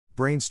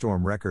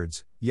Brainstorm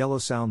Records, Yellow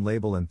Sound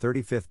label and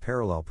 35th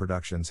Parallel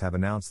Productions have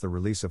announced the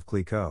release of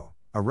Clicquot,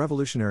 a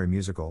revolutionary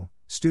musical,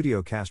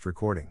 studio cast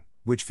recording,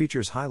 which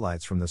features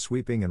highlights from the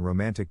sweeping and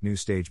romantic new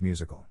stage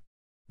musical.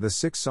 The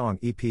 6-song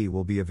EP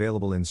will be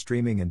available in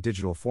streaming and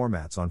digital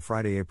formats on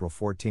Friday, April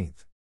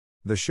 14th.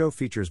 The show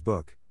features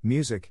book,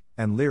 music,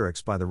 and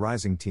lyrics by the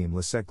rising team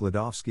Lisette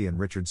Glodowski and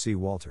Richard C.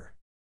 Walter.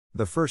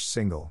 The first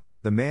single,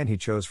 The Man He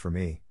Chose for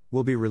Me,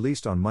 will be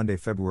released on Monday,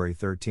 February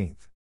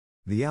 13th.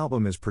 The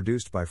album is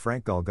produced by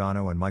Frank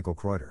Galgano and Michael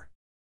Kreuter.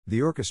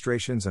 The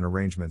orchestrations and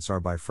arrangements are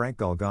by Frank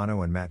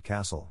Galgano and Matt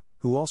Castle,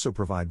 who also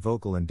provide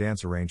vocal and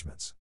dance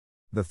arrangements.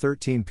 The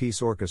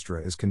 13-piece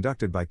orchestra is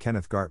conducted by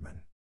Kenneth Gartman.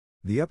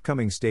 The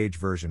upcoming stage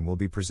version will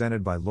be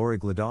presented by Lori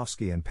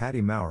Glodowski and Patty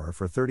Maurer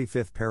for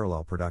 35th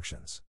Parallel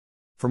Productions.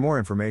 For more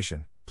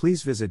information,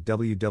 please visit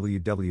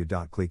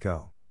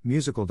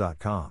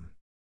www.clicquotmusical.com.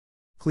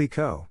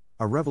 Clicquot,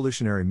 a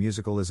revolutionary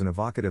musical, is an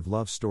evocative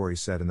love story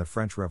set in the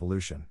French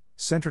Revolution,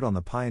 centered on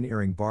the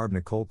pioneering Barbe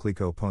Nicole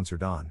Clicquot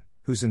Ponsardin,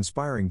 whose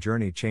inspiring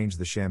journey changed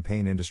the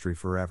champagne industry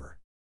forever.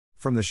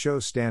 From the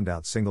show's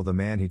standout single The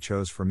Man He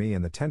Chose for Me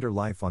and the tender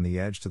Life on the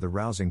Edge to the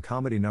rousing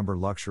comedy number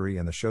Luxury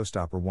and the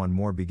showstopper One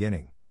More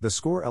Beginning, the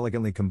score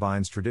elegantly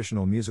combines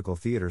traditional musical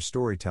theater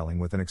storytelling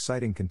with an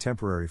exciting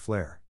contemporary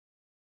flair.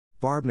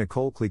 Barbe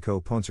Nicole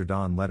Clicquot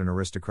Ponsardin led an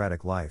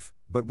aristocratic life,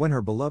 but when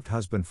her beloved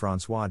husband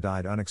François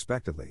died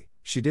unexpectedly,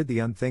 she did the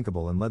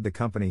unthinkable and led the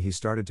company he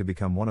started to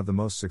become one of the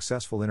most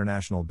successful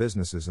international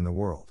businesses in the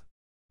world.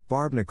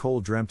 Barbe Nicole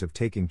dreamt of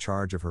taking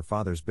charge of her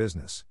father's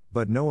business,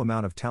 but no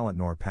amount of talent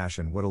nor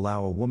passion would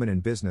allow a woman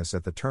in business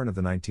at the turn of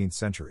the 19th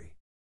century.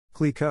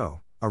 Clicquot,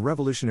 a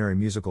revolutionary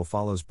musical,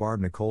 follows Barbe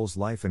Nicole's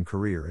life and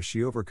career as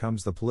she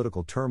overcomes the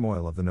political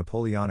turmoil of the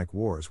Napoleonic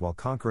Wars while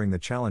conquering the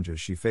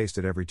challenges she faced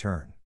at every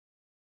turn.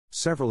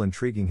 Several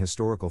intriguing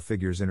historical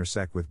figures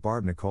intersect with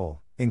Barbe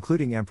Nicole,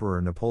 including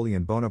Emperor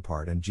Napoleon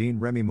Bonaparte and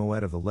Jean-Remy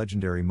Moet of the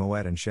legendary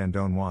Moet and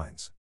Chandon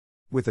wines.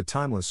 With a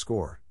timeless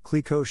score,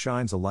 Clicquot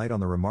shines a light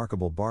on the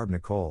remarkable Barbe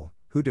Nicole,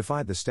 who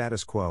defied the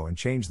status quo and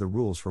changed the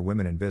rules for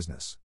women in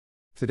business.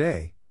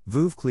 Today,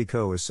 Veuve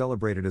Clicquot is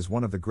celebrated as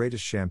one of the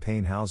greatest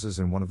champagne houses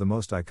and one of the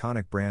most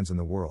iconic brands in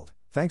the world,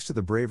 thanks to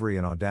the bravery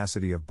and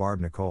audacity of Barbe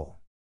Nicole.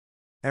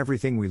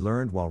 Everything we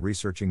learned while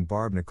researching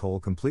Barbe Nicole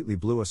completely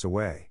blew us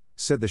away,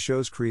 said the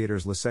show's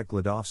creators Lisette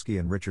Glodowski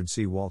and Richard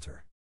C.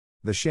 Walter.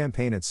 The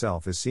champagne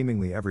itself is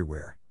seemingly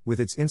everywhere, with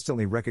its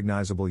instantly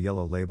recognizable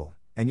yellow label,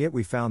 and yet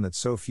we found that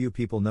so few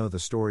people know the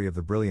story of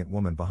the brilliant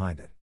woman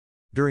behind it.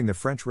 During the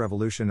French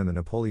Revolution and the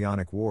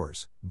Napoleonic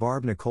Wars,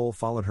 Barbe Nicole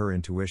followed her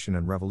intuition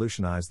and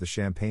revolutionized the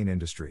champagne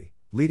industry,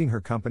 leading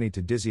her company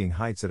to dizzying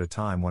heights at a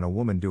time when a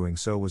woman doing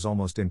so was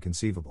almost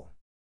inconceivable.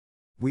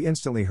 We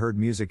instantly heard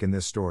music in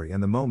this story,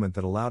 and the moment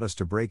that allowed us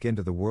to break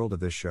into the world of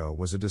this show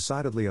was a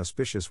decidedly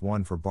auspicious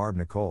one for Barbe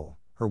Nicole,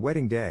 her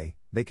wedding day,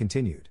 they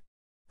continued.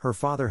 Her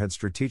father had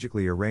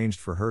strategically arranged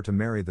for her to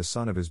marry the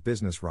son of his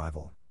business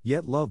rival,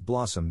 yet love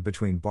blossomed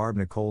between Barbe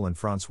Nicole and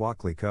François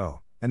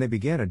Clicquot, and they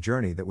began a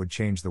journey that would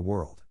change the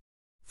world.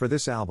 For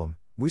this album,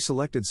 we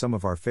selected some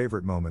of our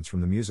favorite moments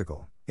from the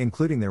musical,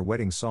 including their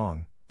wedding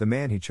song, The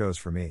Man He Chose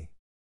for Me.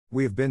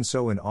 We have been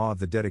so in awe of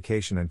the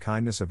dedication and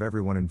kindness of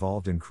everyone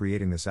involved in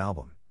creating this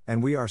album,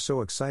 and we are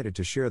so excited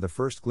to share the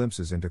first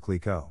glimpses into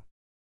Clicquot.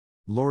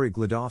 Lori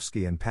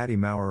Glodowski and Patty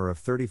Maurer of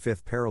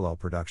 35th Parallel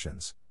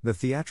Productions, the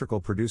theatrical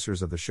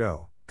producers of the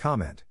show,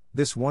 comment,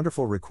 "This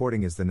wonderful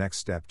recording is the next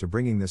step to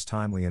bringing this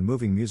timely and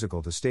moving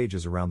musical to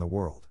stages around the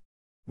world.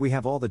 We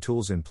have all the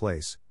tools in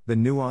place, the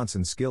nuance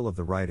and skill of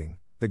the writing,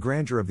 the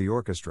grandeur of the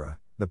orchestra,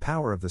 the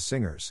power of the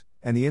singers,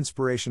 and the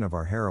inspiration of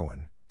our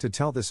heroine, to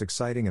tell this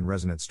exciting and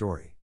resonant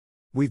story.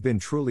 We've been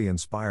truly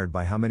inspired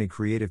by how many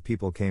creative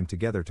people came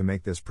together to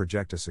make this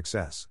project a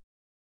success."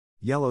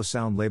 Yellow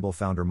Sound label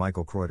founder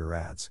Michael Kreuter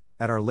adds,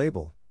 "At our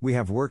label, we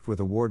have worked with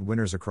award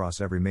winners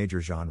across every major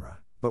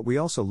genre, but we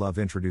also love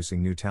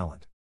introducing new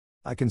talent.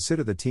 I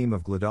consider the team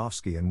of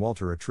Glodowski and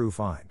Walter a true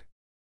find.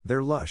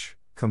 Their lush,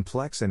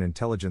 complex and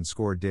intelligent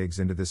score digs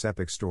into this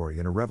epic story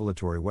in a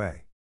revelatory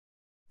way."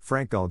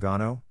 Frank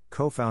Galgano,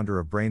 co-founder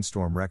of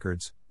Brainstorm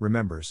Records,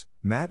 remembers,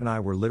 "Matt and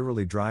I were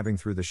literally driving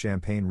through the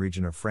Champagne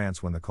region of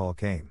France when the call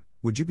came.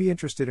 Would you be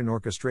interested in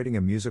orchestrating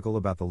a musical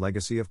about the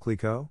legacy of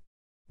Clicquot?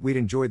 We'd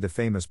enjoyed the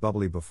famous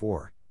bubbly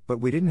before, but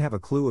we didn't have a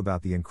clue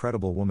about the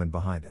incredible woman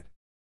behind it.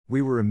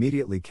 We were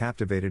immediately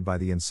captivated by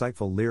the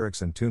insightful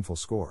lyrics and tuneful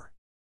score,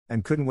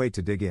 and couldn't wait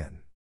to dig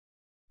in."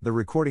 The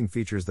recording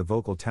features the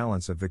vocal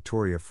talents of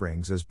Victoria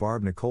Frings as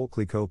Barbe Nicole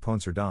Clicquot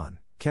Ponsardin,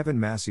 Kevin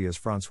Massey as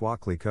François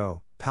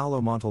Clicquot,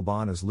 Paolo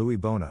Montalban as Louis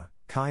Bona,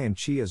 Kai and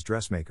Chi as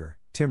dressmaker,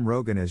 Tim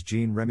Rogan as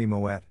Jean-Remy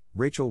Moet,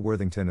 Rachel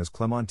Worthington as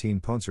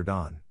Clementine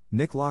Ponsardin,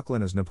 Nick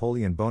Laughlin as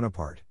Napoleon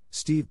Bonaparte,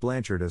 Steve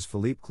Blanchard as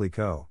Philippe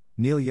Clicquot,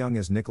 Neil Young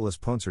as Nicolas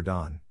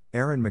Ponsardin,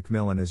 Aaron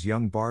McMillan as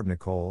young Barbe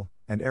Nicole,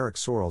 and Eric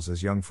Sorrells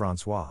as young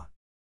François.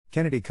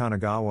 Kennedy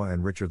Kanagawa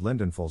and Richard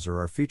Lindenfulzer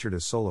are featured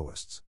as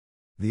soloists.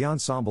 The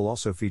ensemble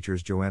also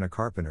features Joanna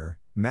Carpenter,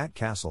 Matt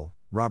Castle,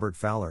 Robert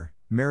Fowler,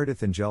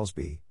 Meredith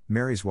Ingelsby,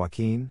 Marys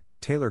Joaquin,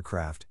 Taylor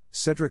Craft,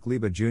 Cedric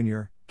Leba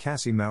Jr.,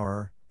 Cassie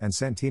Maurer, and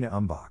Santina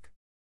Umbach.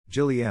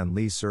 Jillian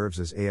Lee serves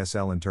as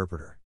ASL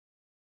interpreter.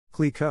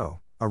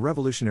 Clicquot, a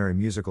revolutionary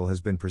musical, has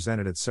been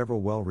presented at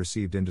several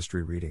well-received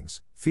industry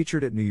readings,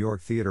 featured at New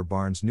York Theatre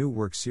Barn's New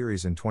Work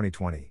Series in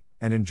 2020,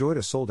 and enjoyed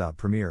a sold-out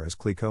premiere as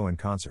Clicquot in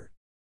concert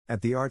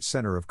at the Arts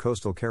Center of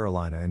Coastal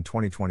Carolina in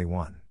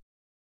 2021.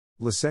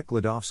 Lisette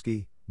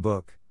Glodowski,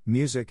 book,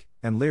 music,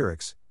 and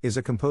lyrics, is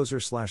a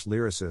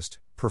composer/lyricist,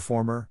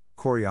 performer,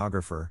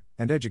 choreographer,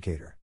 and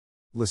educator.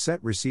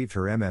 Lisette received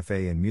her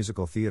MFA in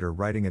musical theater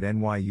writing at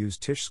NYU's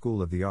Tisch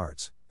School of the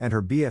Arts, and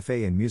her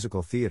BFA in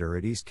musical theater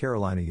at East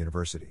Carolina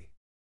University.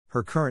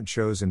 Her current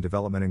shows in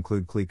development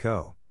include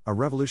Clicquot, a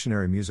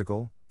revolutionary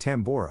musical,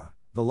 Tambora,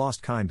 The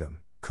Lost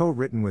Kingdom,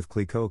 co-written with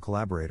Clicquot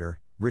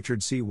collaborator,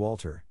 Richard C.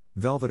 Walter,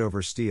 Velvet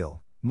Over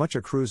Steel, Much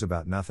a Cruise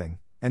About Nothing,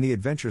 and The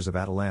Adventures of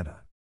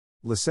Atalanta.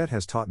 Lisette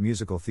has taught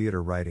musical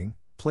theater writing,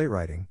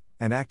 playwriting,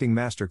 and acting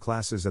master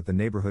classes at the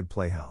Neighborhood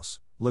Playhouse,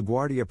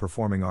 LaGuardia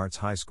Performing Arts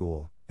High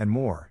School, and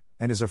more,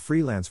 and is a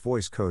freelance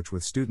voice coach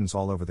with students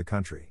all over the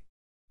country.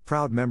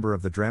 Proud member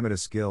of the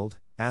Dramatists Guild,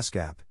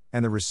 ASCAP,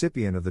 and the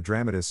recipient of the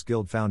Dramatists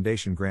Guild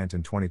Foundation grant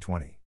in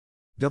 2020.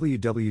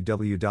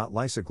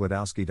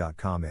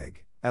 www.lisaglodowski.com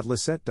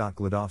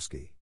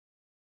 @lisette.glodowski.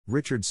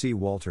 Richard C.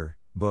 Walter,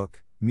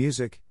 book,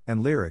 music,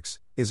 and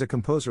lyrics, is a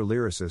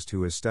composer-lyricist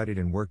who has studied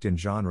and worked in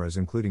genres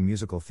including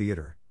musical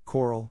theater,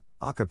 choral,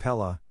 a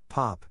cappella,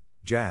 pop,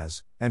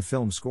 jazz, and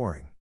film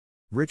scoring.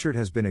 Richard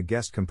has been a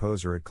guest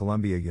composer at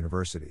Columbia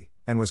University,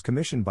 and was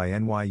commissioned by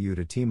NYU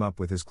to team up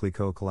with his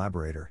Clicquot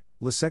collaborator,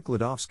 Lisette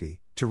Glodowski,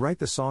 to write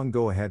the song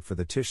Go Ahead for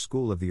the Tisch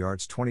School of the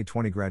Arts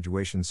 2020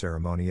 graduation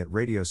ceremony at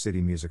Radio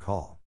City Music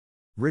Hall.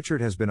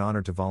 Richard has been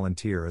honored to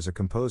volunteer as a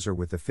composer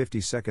with the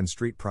 52nd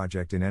Street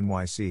Project in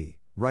NYC,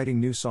 writing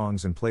new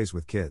songs and plays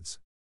with kids.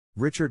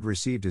 Richard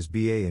received his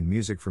BA in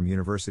music from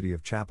University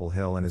of Chapel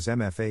Hill and his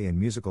MFA in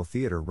musical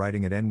theater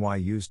writing at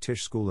NYU's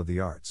Tisch School of the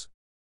Arts.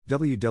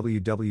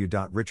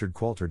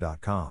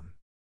 www.richardqualter.com.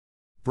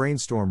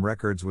 Brainstorm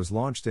Records was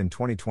launched in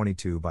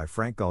 2022 by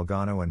Frank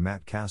Galgano and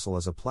Matt Castle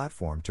as a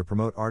platform to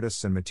promote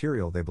artists and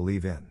material they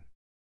believe in.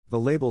 The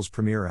label's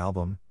premiere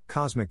album,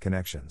 Cosmic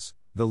Connections,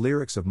 the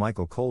lyrics of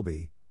Michael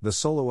Colby, the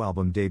solo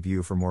album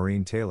debut for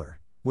Maureen Taylor,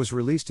 was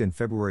released in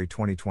February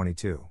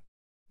 2022.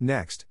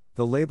 Next,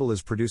 the label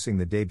is producing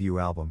the debut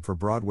album for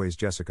Broadway's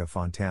Jessica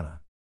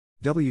Fontana.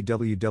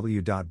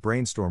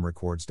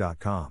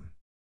 www.brainstormrecords.com.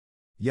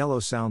 Yellow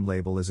Sound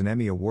Label is an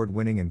Emmy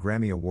Award-winning and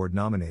Grammy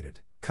Award-nominated,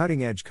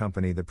 cutting-edge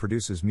company that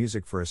produces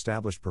music for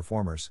established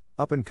performers,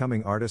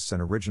 up-and-coming artists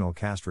and original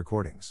cast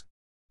recordings.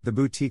 The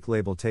boutique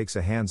label takes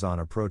a hands-on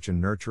approach in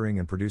nurturing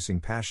and producing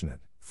passionate,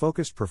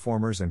 focused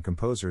performers and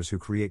composers who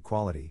create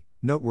quality,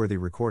 noteworthy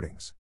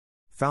recordings.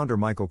 Founder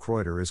Michael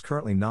Kreuter is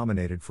currently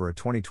nominated for a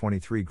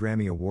 2023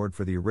 Grammy Award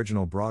for the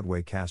original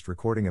Broadway cast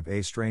recording of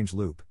A Strange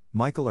Loop,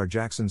 Michael R.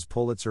 Jackson's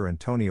Pulitzer and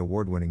Tony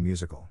Award-winning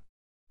musical.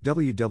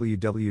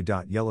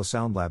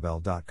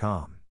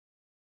 www.yellowsoundlabel.com.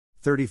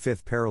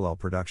 35th Parallel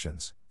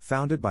Productions,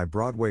 founded by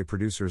Broadway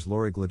producers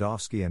Lori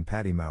Glodowski and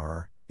Patty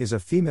Maurer, is a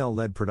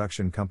female-led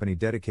production company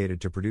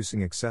dedicated to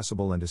producing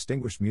accessible and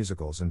distinguished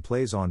musicals and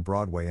plays on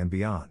Broadway and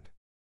beyond.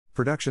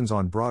 Productions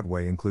on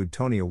Broadway include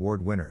Tony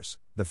Award winners,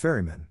 The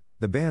Ferryman,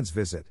 The Band's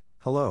Visit,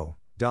 Hello,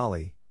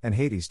 Dolly, and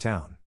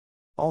Hadestown.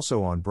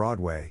 Also on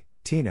Broadway,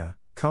 Tina,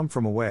 Come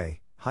From Away,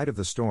 Height of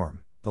the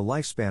Storm, The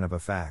Lifespan of a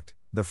Fact,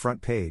 The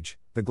Front Page,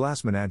 The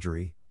Glass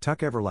Menagerie,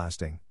 Tuck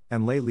Everlasting,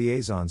 and Les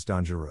Liaisons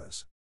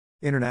Dangereuses.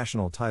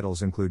 International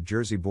titles include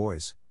Jersey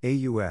Boys,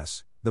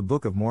 AUS, The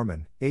Book of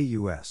Mormon,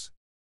 AUS.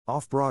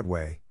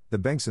 Off-Broadway, The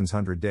Bengsons'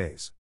 100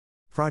 Days.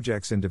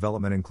 Projects in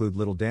development include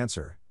Little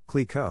Dancer,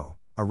 Clicquot,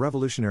 a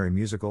revolutionary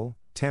musical,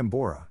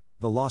 Tambora,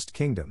 The Lost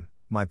Kingdom,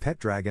 My Pet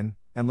Dragon,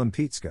 and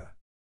Lempicka.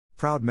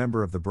 Proud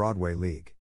member of the Broadway League.